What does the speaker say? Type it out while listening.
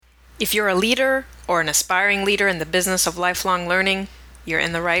If you're a leader or an aspiring leader in the business of lifelong learning, you're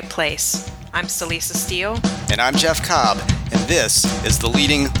in the right place. I'm Celisa Steele. And I'm Jeff Cobb, and this is the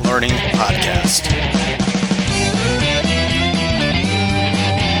Leading Learning Podcast.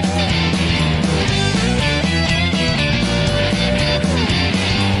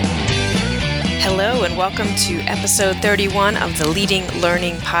 Hello and welcome to episode 31 of the Leading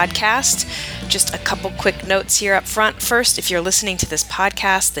Learning Podcast. Just a couple quick notes here up front. First, if you're listening to this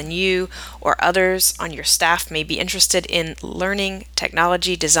podcast, then you or others on your staff may be interested in learning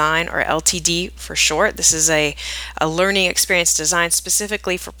technology design, or LTD for short. This is a learning experience designed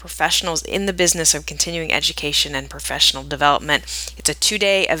specifically for professionals in the business of continuing education and professional development. It's a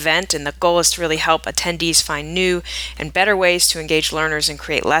 2-day event, and the goal is to really help attendees find new and better ways to engage learners and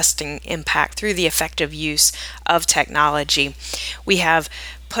create lasting impact through the effective use of technology. We have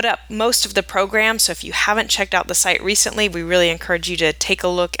put up most of the program, so if you haven't checked out the site recently, we really encourage you to take a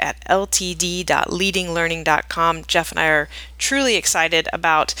look at ltd.leadinglearning.com. Jeff and I are truly excited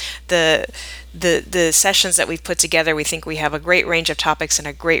about the sessions that we've put together. We think we have a great range of topics and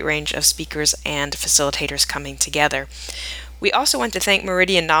a great range of speakers and facilitators coming together. We also want to thank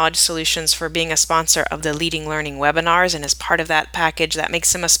Meridian Knowledge Solutions for being a sponsor of the Leading Learning webinars, and as part of that package, that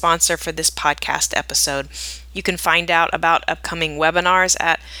makes them a sponsor for this podcast episode. You can find out about upcoming webinars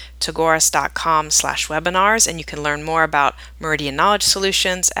at tagoras.com/webinars, and you can learn more about Meridian Knowledge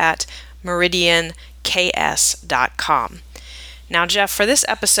Solutions at meridianks.com. Now, Jeff, for this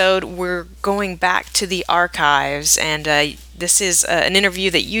episode, we're going back to the archives, and this is an interview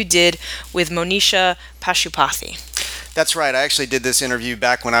that you did with Monisha Pashupathy. That's right. I actually did this interview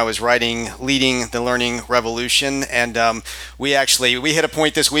back when I was writing Leading the Learning Revolution, and we hit a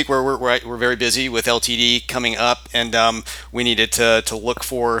point this week where we're very busy with LTD coming up, and we needed to look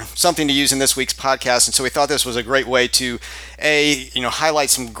for something to use in this week's podcast, and so we thought this was a great way to highlight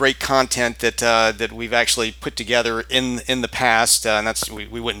some great content that we've actually put together in the past, and that's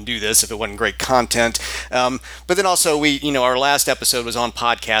we wouldn't do this if it wasn't great content. But then also our last episode was on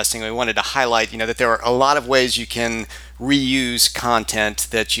podcasting. We wanted to highlight that there are a lot of ways you can reuse content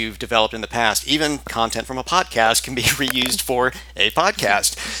that you've developed in the past. Even content from a podcast can be reused for a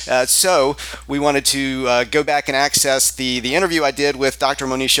podcast. So we wanted to go back and access the interview I did with Dr.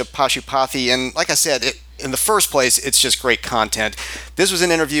 Monisha Pashupathy, and like I said, in the first place, it's just great content. This was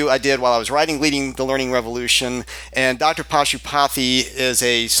an interview I did while I was writing Leading the Learning Revolution, and Dr. Pashupathy is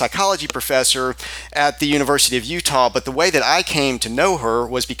a psychology professor at the University of Utah, but the way that I came to know her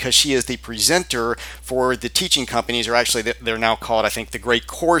was because she is the presenter for the teaching companies, or actually they're now called, I think, the Great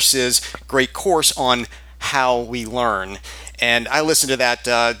Course on How We Learn. And I listened to that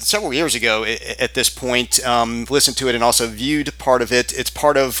several years ago at this point, listened to it and also viewed part of it. It's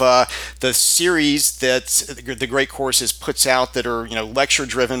part of the series that the Great Courses puts out that are lecture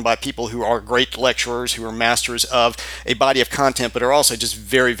driven by people who are great lecturers, who are masters of a body of content, but are also just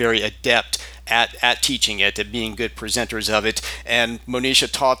very, very adept at teaching it, at being good presenters of it. And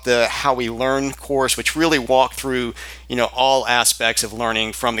Monisha taught the How We Learn course, which really walked through all aspects of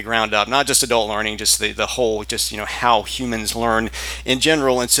learning from the ground up, not just adult learning, just the whole, how humans learn in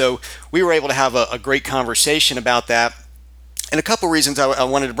general. And so we were able to have a great conversation about that. And a couple reasons I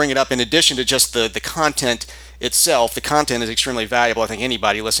wanted to bring it up, in addition to just the content itself. The content is extremely valuable. I think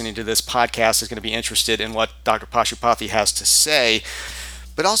anybody listening to this podcast is going to be interested in what Dr. Pashupathy has to say.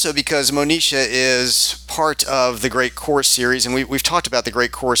 But also because Monisha is part of the Great Course series, and we've talked about the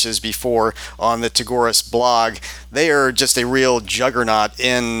Great Courses before on the Tagoras blog. They are just a real juggernaut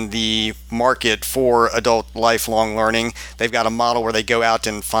in the market for adult lifelong learning. They've got a model where they go out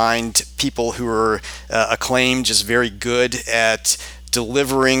and find people who are acclaimed, just very good at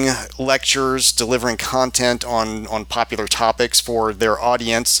delivering lectures, delivering content on popular topics for their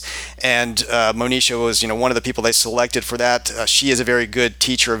audience. And Monisha was, one of the people they selected for that. She is a very good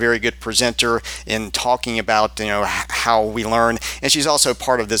teacher, a very good presenter in talking about, how we learn. And she's also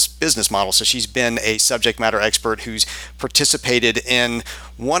part of this business model. So she's been a subject matter expert who's participated in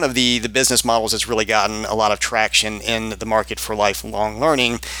one of the business models that's really gotten a lot of traction in the market for lifelong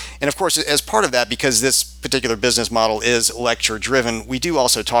learning. And of course, as part of that, because this particular business model is lecture driven, we do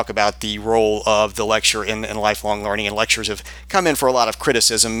also talk about the role of the lecture in lifelong learning, and lectures have come in for a lot of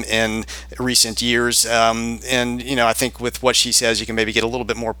criticism in recent years. I think with what she says, you can maybe get a little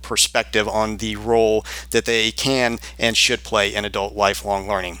bit more perspective on the role that they can and should play in adult lifelong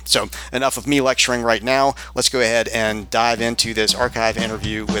learning. So enough of me lecturing right now. Let's go ahead and dive into this archive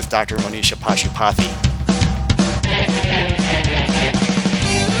interview with Dr. Monisha Pashupathy.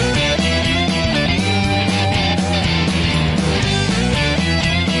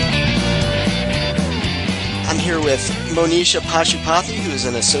 I'm here with Monisha Pashupathy, who is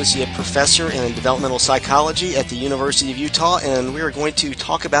an associate professor in developmental psychology at the University of Utah, and we are going to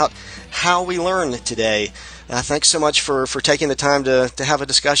talk about how we learn today. Thanks so much for taking the time to have a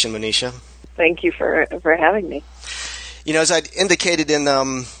discussion, Monisha. Thank you for having me. You know, as I indicated in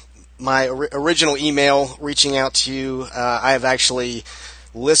my original email reaching out to you, I have actually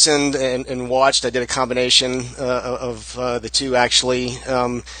listened and watched. I did a combination of the two, actually,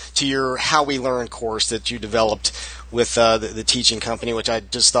 to your How We Learn course that you developed with the teaching company, which I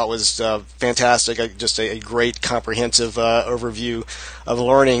just thought was fantastic, just a great comprehensive overview of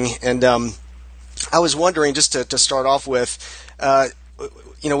learning. And I was wondering, just to start off with,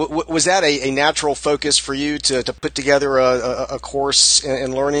 was that a natural focus for you to put together a course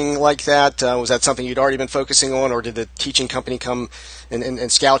in learning like that? Was that something you'd already been focusing on, or did the teaching company come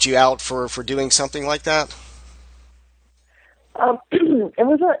and scout you out for doing something like that? It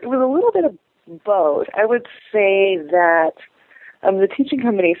was a little bit of both. I would say that the teaching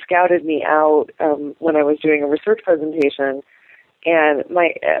company scouted me out when I was doing a research presentation, and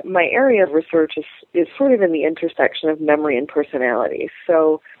my area of research is sort of in the intersection of memory and personality.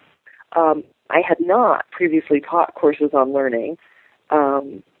 So I had not previously taught courses on learning,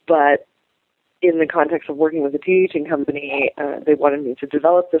 but in the context of working with a teaching company, they wanted me to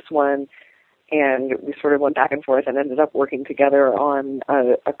develop this one, and we sort of went back and forth and ended up working together on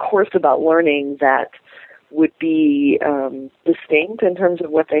a course about learning that would be distinct in terms of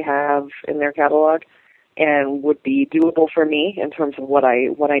what they have in their catalog, and would be doable for me in terms of what I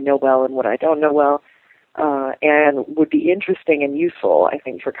know well and what I don't know well, and would be interesting and useful, I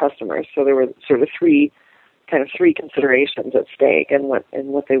think, for customers. So there were sort of three considerations at stake, and what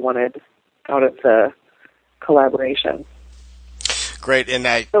they wanted out of the collaboration. Great, and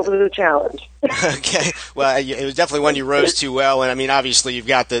so it was a challenge. Okay, well, it was definitely one you rose to well, and I mean, obviously, you've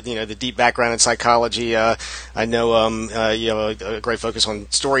got the deep background in psychology. I know you have a great focus on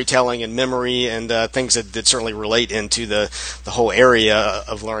storytelling and memory and things that certainly relate into the whole area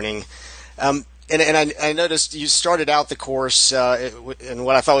of learning. And I noticed you started out the course in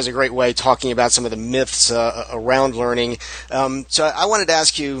what I thought was a great way, talking about some of the myths around learning. So I wanted to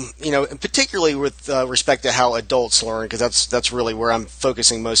ask you, particularly with respect to how adults learn, because that's really where I'm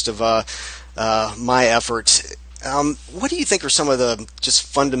focusing most of my efforts. What do you think are some of the just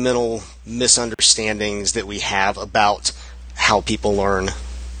fundamental misunderstandings that we have about how people learn?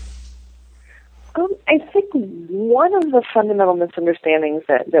 I think one of the fundamental misunderstandings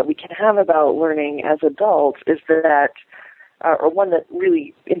that we can have about learning as adults is that, or one that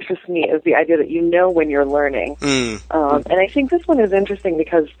really interests me, is the idea that you know when you're learning. And I think this one is interesting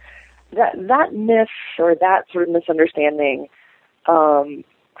because that myth or that sort of misunderstanding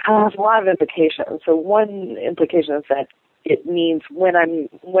has a lot of implications. So one implication is that it means when I'm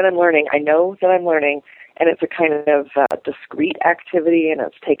learning, I know that I'm learning, and it's a kind of discrete activity, and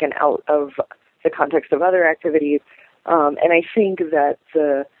it's taken out of the context of other activities. And I think that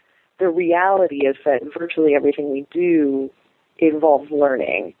the reality is that virtually everything we do involves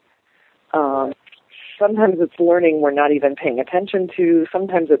learning. Sometimes it's learning we're not even paying attention to.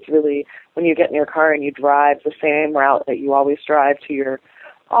 Sometimes it's really when you get in your car and you drive the same route that you always drive to your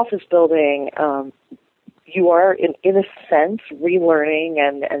office building, you are, in a sense, relearning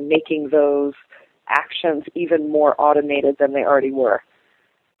and making those actions even more automated than they already were.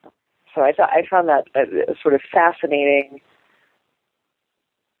 So I found that a sort of fascinating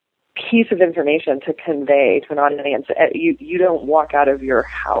piece of information to convey to an audience. You don't walk out of your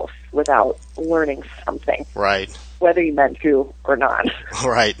house without learning something, right? Whether you meant to or not.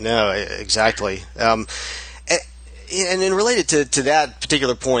 Right. No, exactly. And then related to that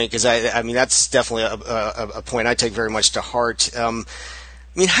particular point, because I mean that's definitely a point I take very much to heart. I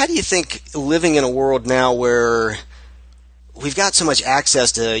mean, how do you think living in a world now where we've got so much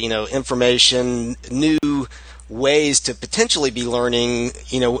access to, information, new ways to potentially be learning,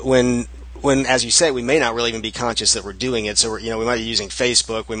 when, as you say, we may not really even be conscious that we're doing it. So, we might be using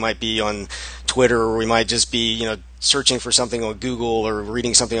Facebook, we might be on Twitter, or we might just be, searching for something on Google or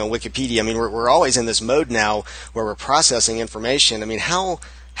reading something on Wikipedia. I mean, we're always in this mode now where we're processing information. I mean, how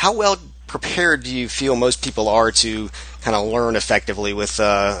well prepared do you feel most people are to kind of learn effectively with,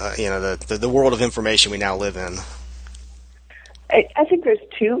 the world of information we now live in? I think there's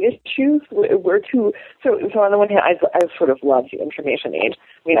two issues. So on the one hand, I sort of love the information age.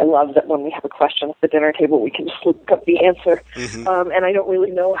 I mean, I love that when we have a question at the dinner table, we can just look up the answer. Mm-hmm. And I don't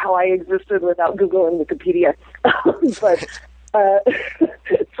really know how I existed without Google and Wikipedia. But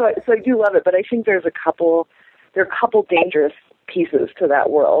so I do love it. But I think there are a couple dangerous pieces to that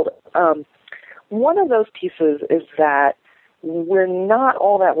world. One of those pieces is that we're not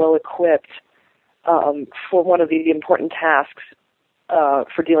all that well equipped for one of the important tasks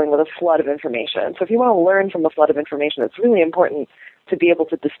for dealing with a flood of information. So if you want to learn from a flood of information, it's really important to be able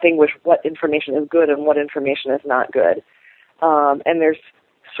to distinguish what information is good and what information is not good. And there's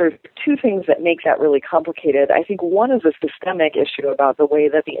sort of two things that make that really complicated. I think one is a systemic issue about the way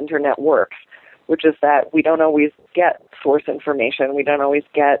that the internet works, which is that we don't always get source information. We don't always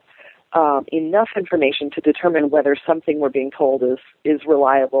get enough information to determine whether something we're being told is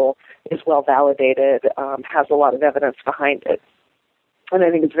reliable, is well validated, has a lot of evidence behind it. And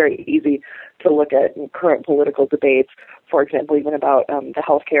I think it's very easy to look at current political debates, for example, even about the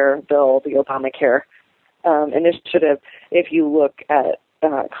healthcare bill, the Obamacare initiative. If you look at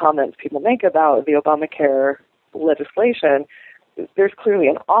comments people make about the Obamacare legislation, there's clearly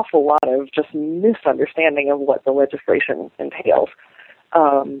an awful lot of just misunderstanding of what the legislation entails.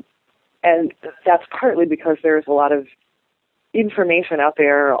 And that's partly because there's a lot of information out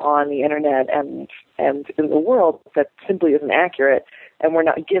there on the internet and in the world that simply isn't accurate, and we're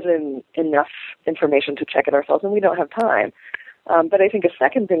not given enough information to check it ourselves, and we don't have time. But I think a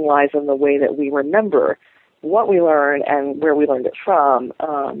second thing lies in the way that we remember what we learn and where we learned it from.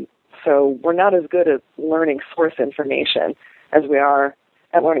 So we're not as good at learning source information as we are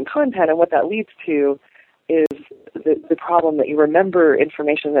at learning content, and what that leads to is the problem that you remember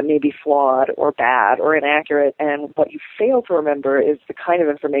information that may be flawed or bad or inaccurate, and what you fail to remember is the kind of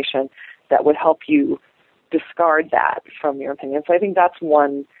information that would help you discard that from your opinion. So I think that's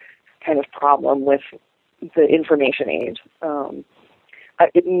one kind of problem with the information age.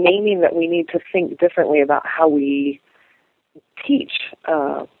 It may mean that we need to think differently about how we teach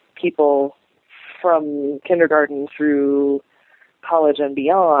people from kindergarten through college and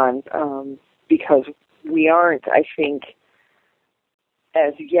beyond, because we aren't, I think,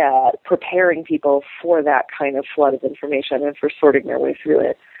 as yet preparing people for that kind of flood of information and for sorting their way through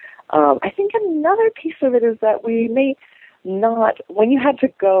it. I think another piece of it is that we may not, when you had to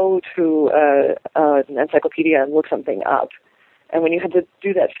go to an encyclopedia and look something up, and when you had to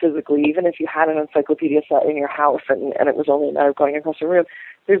do that physically, even if you had an encyclopedia set in your house and it was only a matter of going across the room,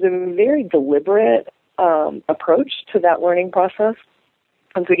 there's a very deliberate approach to that learning process.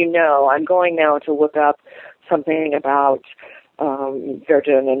 And so I'm going now to look up something about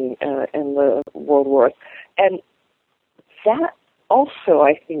Virgin and the World Wars. And that also,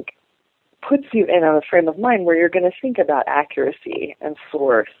 I think, puts you in a frame of mind where you're going to think about accuracy and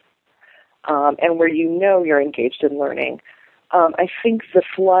source, and where you're engaged in learning. I think the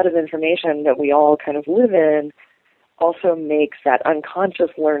flood of information that we all kind of live in also makes that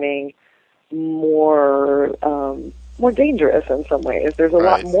unconscious learning more dangerous in some ways. There's a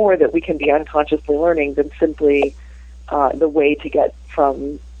lot more that we can be unconsciously learning than simply the way to get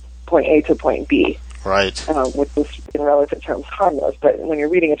from point A to point B. Right. Which is, in relative terms, harmless. But when you're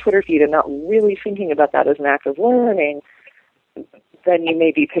reading a Twitter feed and not really thinking about that as an act of learning, then you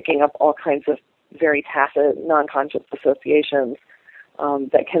may be picking up all kinds of very tacit, non-conscious associations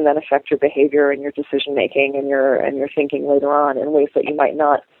that can then affect your behavior and your decision-making and your thinking later on in ways that you might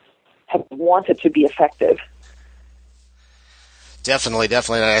not have wanted to be effective. Definitely.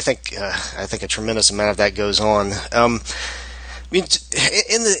 I think a tremendous amount of that goes on. I mean,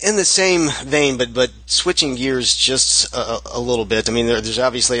 in the same vein, but switching gears just a little bit. I mean, there's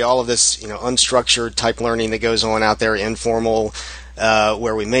obviously all of this, unstructured type learning that goes on out there, informal,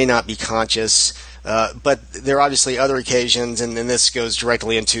 where we may not be conscious. But there are obviously other occasions, and this goes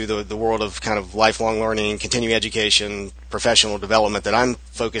directly into the world of kind of lifelong learning, continuing education, professional development that I'm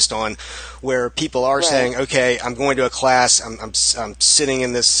focused on, where people are saying, okay, I'm going to a class, I'm sitting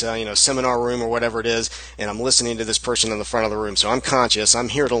in this seminar room or whatever it is, and I'm listening to this person in the front of the room. So I'm conscious, I'm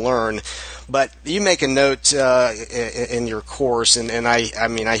here to learn. But you make a note in your course, and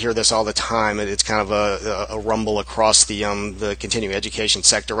I hear this all the time. It's kind of a rumble across the continuing education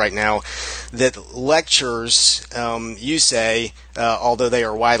sector right now, that lectures, you say, although they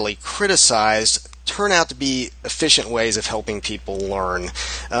are widely criticized, turn out to be efficient ways of helping people learn.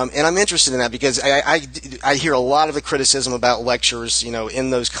 And I'm interested in that because I hear a lot of the criticism about lectures, in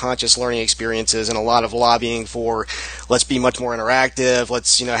those conscious learning experiences, and a lot of lobbying for let's be much more interactive,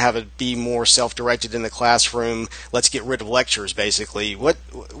 let's, have it be more self-directed in the classroom, let's get rid of lectures, basically. What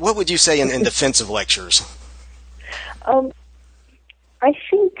would you say in defense of lectures? I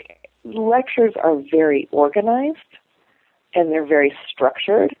think lectures are very organized and they're very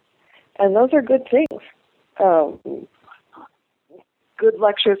structured. And those are good things. Good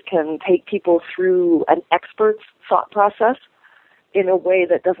lectures can take people through an expert's thought process in a way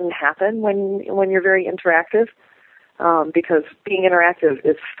that doesn't happen when you're very interactive, because being interactive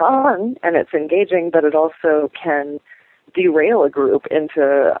is fun and it's engaging, but it also can derail a group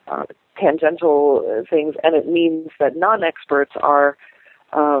into tangential things, and it means that non-experts are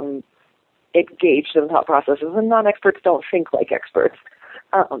engaged in thought processes, and non-experts don't think like experts.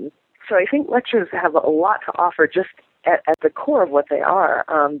 So I think lectures have a lot to offer just at the core of what they are.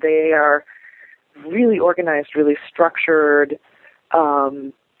 They are really organized, really structured,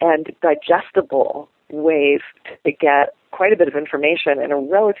 and digestible ways to get quite a bit of information in a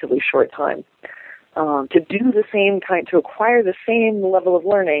relatively short time. To do the same kind, to acquire the same level of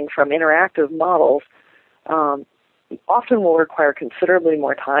learning from interactive models, often will require considerably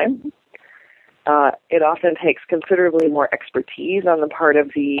more time. It often takes considerably more expertise on the part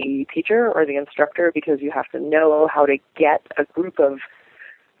of the teacher or the instructor, because you have to know how to get a group of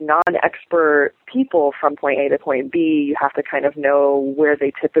non-expert people from point A to point B. You have to kind of know where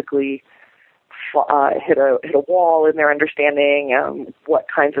they typically hit a wall in their understanding, what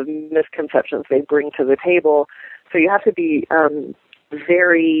kinds of misconceptions they bring to the table. So you have to be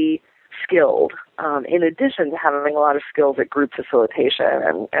very skilled, in addition to having a lot of skills at group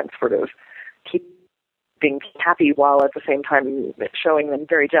facilitation and sort of being happy, while at the same time showing them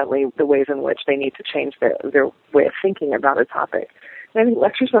very gently the ways in which they need to change their way of thinking about a topic. And I think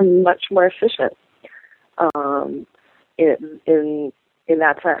lectures are much more efficient in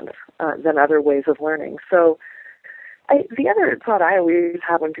that sense than other ways of learning. So the other thought I always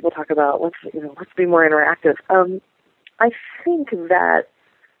have when people talk about let's be more interactive, I think that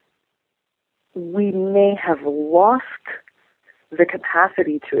we may have lost the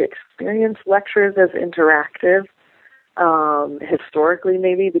capacity to experience lectures as interactive, historically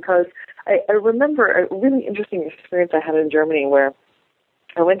maybe, because I remember a really interesting experience I had in Germany where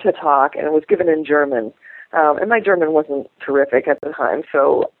I went to a talk and it was given in German, and my German wasn't terrific at the time,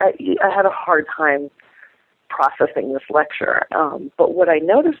 so I had a hard time processing this lecture. But what I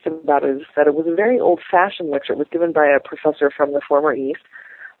noticed about it is that it was a very old-fashioned lecture. It was given by a professor from the former East,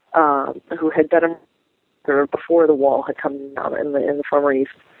 who had been a before the wall had come down in the former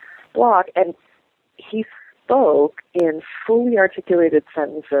East Bloc, and he spoke in fully articulated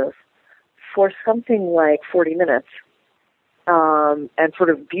sentences for something like 40 minutes, and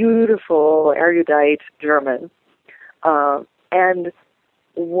sort of beautiful, erudite German. And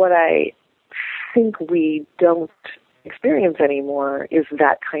what I think we don't experience anymore is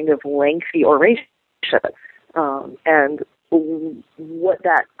that kind of lengthy oration. And what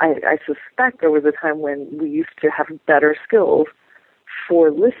that, I suspect there was a time when we used to have better skills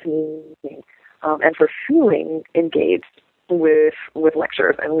for listening and for feeling engaged with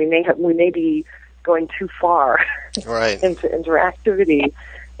lectures, and we may be going too far right. into interactivity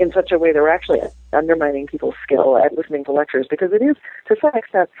in such a way that we're actually undermining people's skill at listening to lectures, because it is to some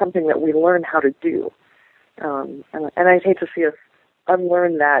extent something that we learn how to do, and I'd hate to see us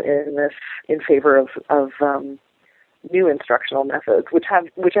unlearn that in favor of new instructional methods, which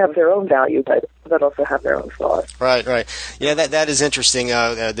have their own value, but also have their own flaws. Right. Yeah, that is interesting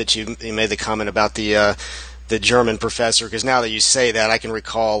that you made the comment about the German professor, because now that you say that, I can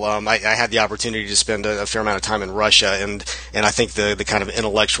recall I had the opportunity to spend a fair amount of time in Russia, and I think the kind of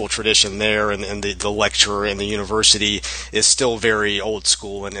intellectual tradition there and the lecture in the university is still very old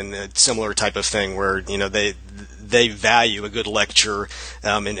school and a similar type of thing where they value a good lecture,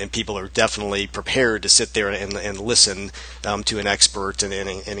 and people are definitely prepared to sit there and listen to an expert and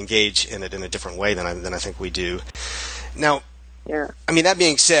engage in it in a different way than I think we do. Now, yeah. I mean, that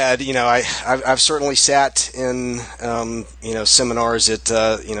being said, I've certainly sat in seminars at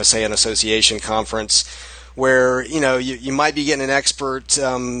say an association conference where you might be getting an expert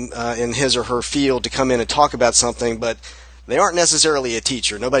in his or her field to come in and talk about something, but they aren't necessarily a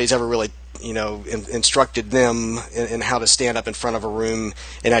teacher. Nobody's ever really instructed them in how to stand up in front of a room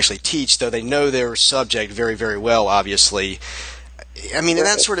and actually teach, though they know their subject very, very well, obviously. I mean, in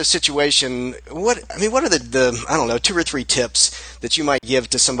that sort of situation, what are the I don't know, 2 or 3 tips that you might give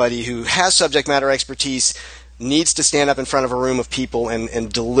to somebody who has subject matter expertise, needs to stand up in front of a room of people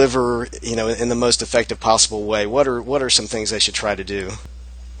and deliver, in the most effective possible way? What are some things they should try to do?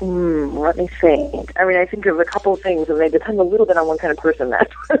 Let me think. I mean, I think of a couple of things, and they depend a little bit on what kind of person that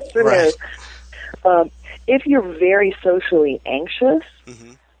person right. is. If you're very socially anxious,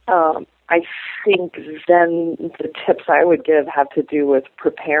 mm-hmm. I think then the tips I would give have to do with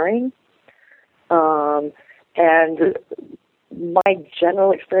preparing. And my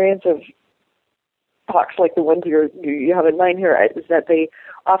general experience of talks like the ones you have in mind here is that they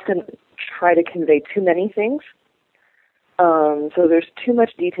often try to convey too many things. So there's too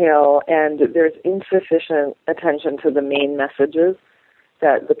much detail, and there's insufficient attention to the main messages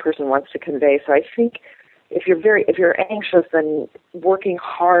that the person wants to convey. So I think if you're anxious, then working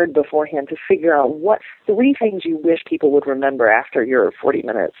hard beforehand to figure out what 3 things you wish people would remember after your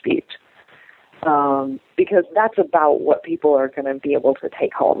 40-minute speech. because that's about what people are going to be able to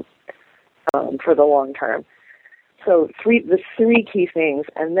take home for the long term. So the three key things,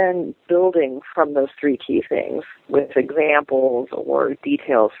 and then building from those three key things with examples or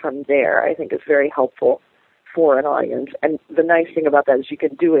details from there, I think is very helpful for an audience. And the nice thing about that is you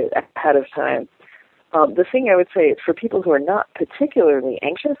can do it ahead of time. The thing I would say is for people who are not particularly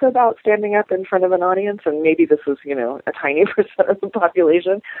anxious about standing up in front of an audience, and maybe this is, a tiny percent of the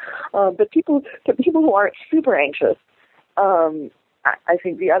population, but people who aren't super anxious, I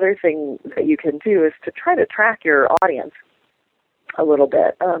think the other thing that you can do is to try to track your audience a little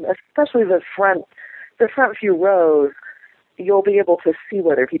bit, especially the front few rows. You'll be able to see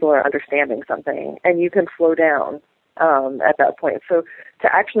whether people are understanding something, and you can slow down at that point. So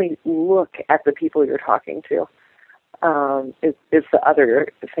to actually look at the people you're talking to is the other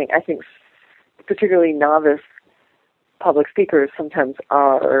thing. I think particularly novice public speakers sometimes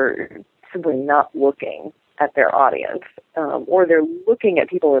are simply not looking at their audience, or they're looking at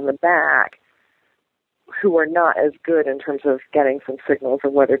people in the back who are not as good in terms of getting some signals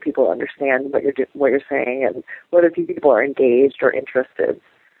of whether people understand what you're saying and whether people are engaged or interested.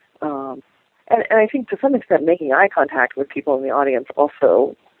 And I think to some extent making eye contact with people in the audience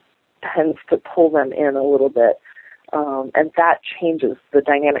also tends to pull them in a little bit, and that changes the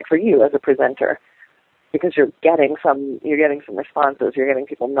dynamic for you as a presenter because you're getting some responses, you're getting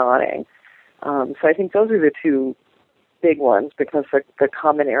people nodding. So I think those are the two big ones, because the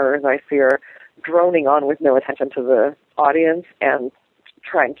common errors I see are droning on with no attention to the audience and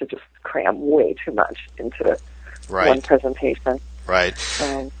trying to just cram way too much into one presentation. Right.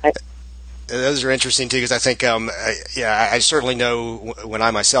 Those are interesting too, because I think, I certainly know when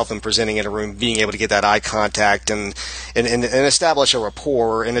I myself am presenting in a room, being able to get that eye contact and establish a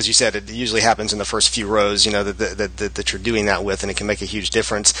rapport. And as you said, it usually happens in the first few rows, that you're doing that with, and it can make a huge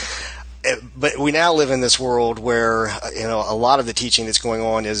difference. But we now live in this world where, a lot of the teaching that's going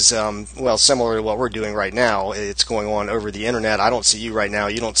on is, similar to what we're doing right now. It's going on over the internet. I don't see you right now.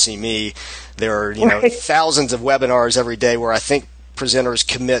 You don't see me. There are, thousands of webinars every day where I think presenters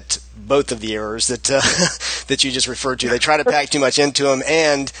commit both of the errors that that you just referred to. They try to pack too much into them,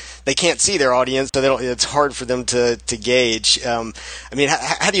 and they can't see their audience, so it's hard for them to gauge. How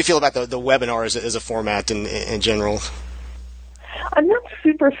do you feel about the webinar as a format in general? I'm not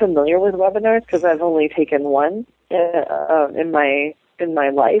super familiar with webinars because I've only taken one in my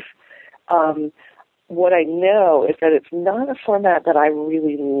life. What I know is that it's not a format that I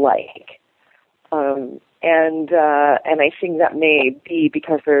really like. And I think that may be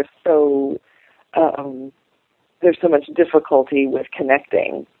because there's so much difficulty with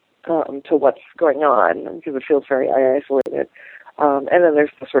connecting to what's going on, because it feels very isolated. And then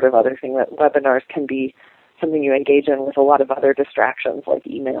there's the sort of other thing that webinars can be something you engage in with a lot of other distractions like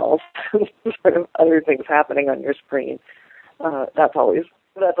emails, sort of other things happening on your screen. That's always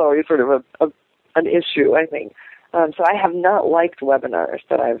sort of an issue, I think. So I have not liked webinars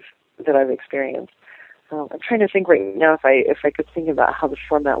that I've experienced. I'm trying to think right now if I could think about how the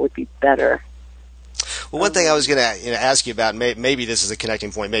format would be better. Well, one thing I was going to ask you about, maybe this is a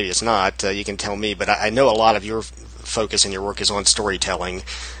connecting point, maybe it's not, you can tell me, but I know a lot of your focus in your work is on storytelling,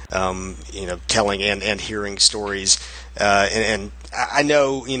 telling and hearing stories. And I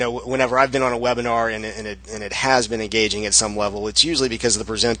know, whenever I've been on a webinar and it has been engaging at some level, it's usually because the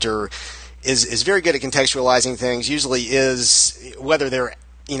presenter is very good at contextualizing things, usually is, whether they're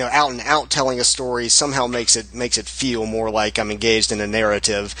out and out telling a story, somehow makes it feel more like I'm engaged in a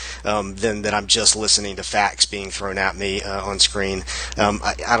narrative than that I'm just listening to facts being thrown at me on screen.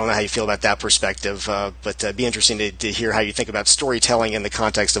 I don't know how you feel about that perspective, but it'd be interesting to hear how you think about storytelling in the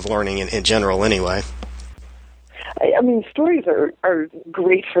context of learning in general anyway. Stories are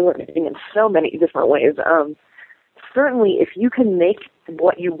great for learning in so many different ways. Certainly, if you can make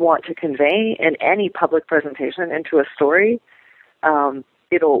what you want to convey in any public presentation into a story,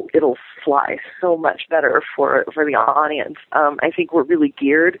 it'll fly so much better for the audience. I think we're really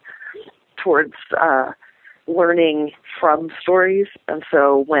geared towards learning from stories, and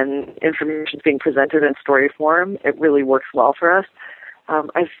so when information is being presented in story form, it really works well for us.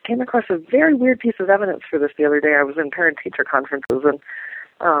 I came across a very weird piece of evidence for this the other day. I was in parent-teacher conferences,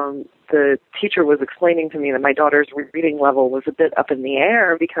 and the teacher was explaining to me that my daughter's reading level was a bit up in the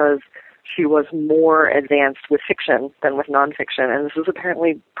air because she was more advanced with fiction than with nonfiction, and this is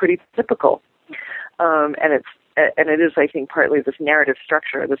apparently pretty typical. And it is, I think, partly this narrative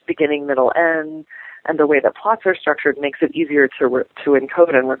structure, this beginning, middle, end, and the way that plots are structured makes it easier to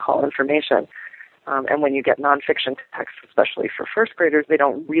encode and recall information. And when you get nonfiction texts, especially for first graders, they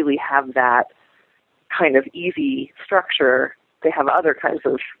don't really have that kind of easy structure. They have other kinds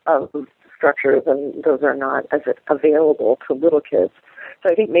of structures, and those are not as available to little kids.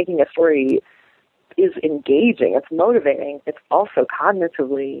 So I think making a story is engaging, it's motivating, it's also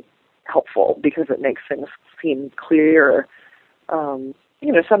cognitively helpful because it makes things seem clearer.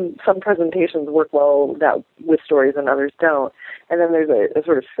 Some presentations work well with stories and others don't. And then there's a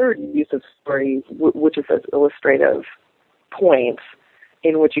sort of third use of stories, which is as illustrative points,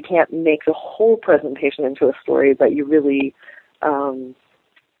 in which you can't make the whole presentation into a story, but you really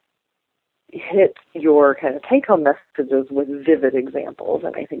hit your kind of take-home messages with vivid examples.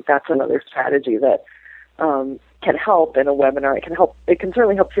 And I think that's another strategy that can help in a webinar. It can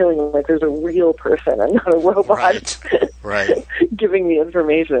certainly help feeling like there's a real person and not a robot right. giving the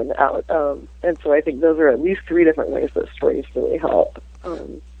information out. And so I think those are at least 3 different ways that stories really help.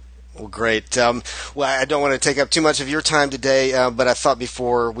 Well, great. Well, I don't want to take up too much of your time today, but I thought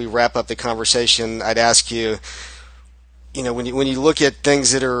before we wrap up the conversation, I'd ask you, when you look at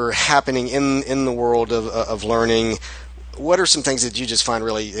things that are happening in the world of learning, what are some things that you just find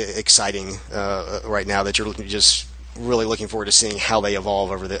really exciting right now that you're just really looking forward to seeing how they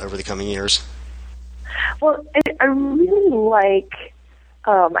evolve over the coming years? Well, I really like.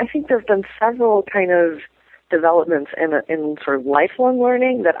 I think there's been several kind of developments in sort of lifelong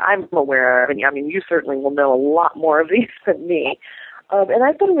learning that I'm aware of. And I mean, you certainly will know a lot more of these than me. And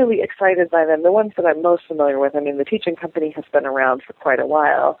I've been really excited by them. The ones that I'm most familiar with, I mean, the Teaching Company has been around for quite a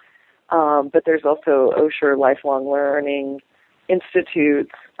while. But there's also Osher Lifelong Learning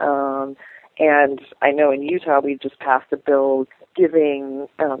Institutes. And I know in Utah we just passed a bill giving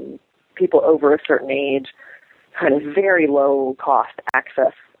people over a certain age kind of very low cost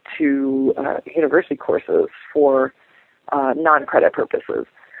access to university courses for non-credit purposes.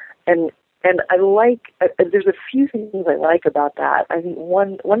 And I like, there's a few things I like about that. I think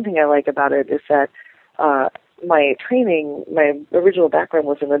one thing I like about it is that my original background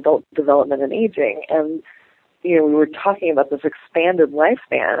was in adult development and aging. And, we were talking about this expanded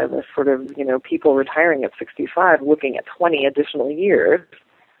lifespan and this sort of, people retiring at 65, looking at 20 additional years.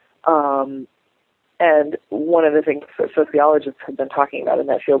 And one of the things that sociologists have been talking about in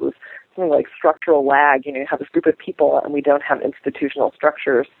that field is something like structural lag. You have this group of people and we don't have institutional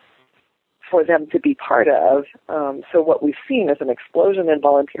structures for them to be part of. So what we've seen is an explosion in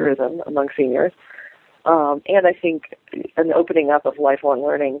volunteerism among seniors. And I think an opening up of lifelong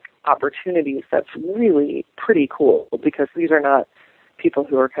learning opportunities that's really pretty cool, because these are not people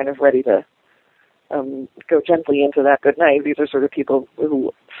who are kind of ready to go gently into that good night. These are sort of people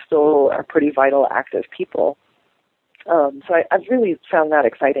who still are pretty vital, active people. So I've really found that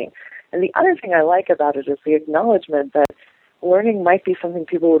exciting. And the other thing I like about it is the acknowledgement that learning might be something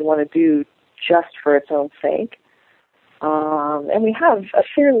people would want to do just for its own sake. And we have a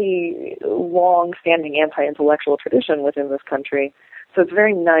fairly long-standing anti-intellectual tradition within this country. So it's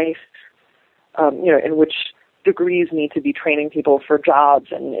very nice, in which degrees need to be training people for jobs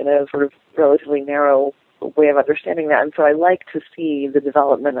and in a sort of relatively narrow way of understanding that. And so I like to see the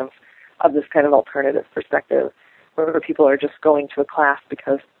development of this kind of alternative perspective where people are just going to a class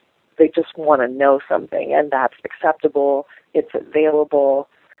because they just want to know something, and that's acceptable, it's available.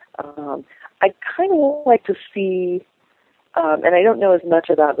 I kind of like to see, and I don't know as much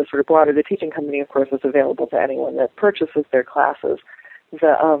about the sort of broader, the Teaching Company, of course, is available to anyone that purchases their classes.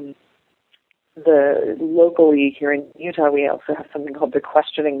 The locally here in Utah, we also have something called the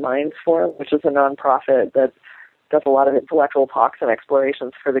Questioning Minds Forum, which is a nonprofit that does a lot of intellectual talks and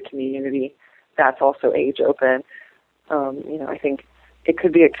explorations for the community. That's also age open. I think it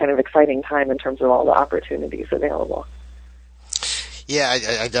could be a kind of exciting time in terms of all the opportunities available. Yeah,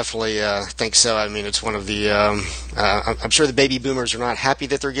 I definitely think so. I mean, it's one of the. I'm sure the baby boomers are not happy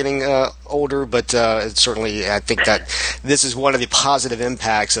that they're getting older, but it's certainly, I think that this is one of the positive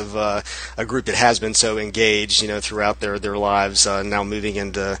impacts of a group that has been so engaged, throughout their lives, now moving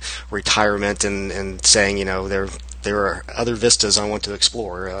into retirement and saying, there are other vistas I want to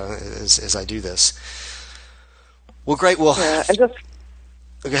explore as I do this. Well, great. Well, yeah, and just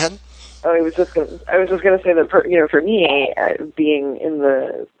go ahead. I was just going to say that for me, being in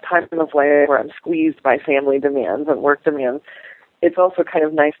the time of life where I'm squeezed by family demands and work demands, it's also kind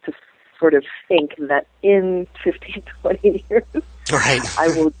of nice to sort of think that in 15, 20 years, right. I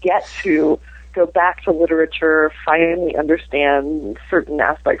will get to go back to literature, finally understand certain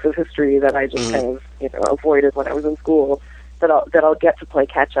aspects of history that I just kind of avoided when I was in school. That I'll get to play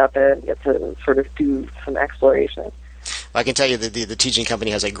catch up and get to sort of do some exploration. I can tell you that the Teaching Company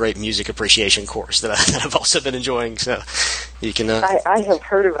has a great music appreciation course that I've also been enjoying. So you can. I have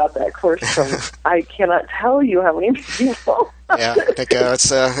heard about that course from. I cannot tell you how many people. Yeah, I think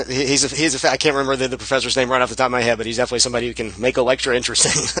he's a. I can't remember the professor's name right off the top of my head, but he's definitely somebody who can make a lecture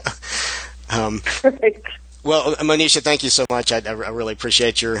interesting. Right. Well, Monisha, thank you so much. I really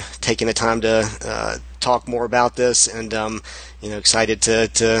appreciate your taking the time to talk more about this, and excited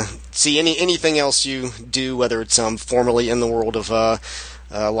to see anything else you do, whether it's formally in the world of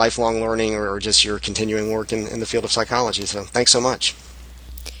lifelong learning or just your continuing work in the field of psychology. So thanks so much.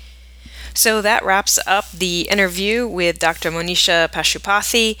 So that wraps up the interview with Dr. Monisha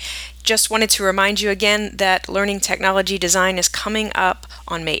Pashupathy. Just wanted to remind you again that Learning Technology Design is coming up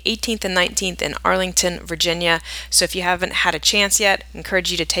on May 18th and 19th in Arlington, Virginia. So if you haven't had a chance yet, I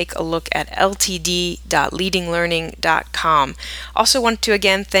encourage you to take a look at ltd.leadinglearning.com. Also want to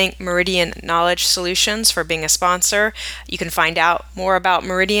again thank Meridian Knowledge Solutions for being a sponsor. You can find out more about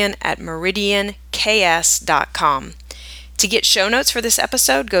Meridian at meridianks.com. To get show notes for this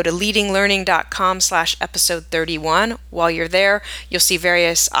episode, go to leadinglearning.com/episode 31. While you're there, you'll see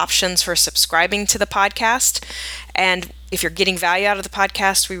various options for subscribing to the podcast. And if you're getting value out of the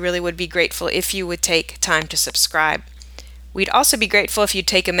podcast, we really would be grateful if you would take time to subscribe. We'd also be grateful if you'd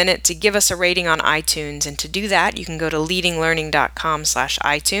take a minute to give us a rating on iTunes. And to do that, you can go to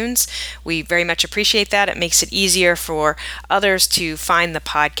leadinglearning.com/iTunes. We very much appreciate that. It makes it easier for others to find the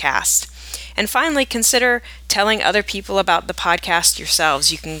podcast. And finally, consider telling other people about the podcast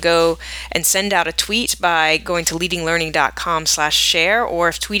yourselves. You can go and send out a tweet by going to leadinglearning.com/share, or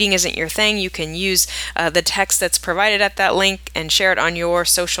if tweeting isn't your thing, you can use the text that's provided at that link and share it on your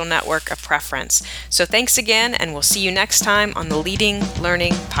social network of preference. So thanks again, and we'll see you next time on the Leading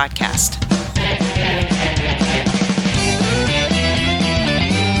Learning Podcast.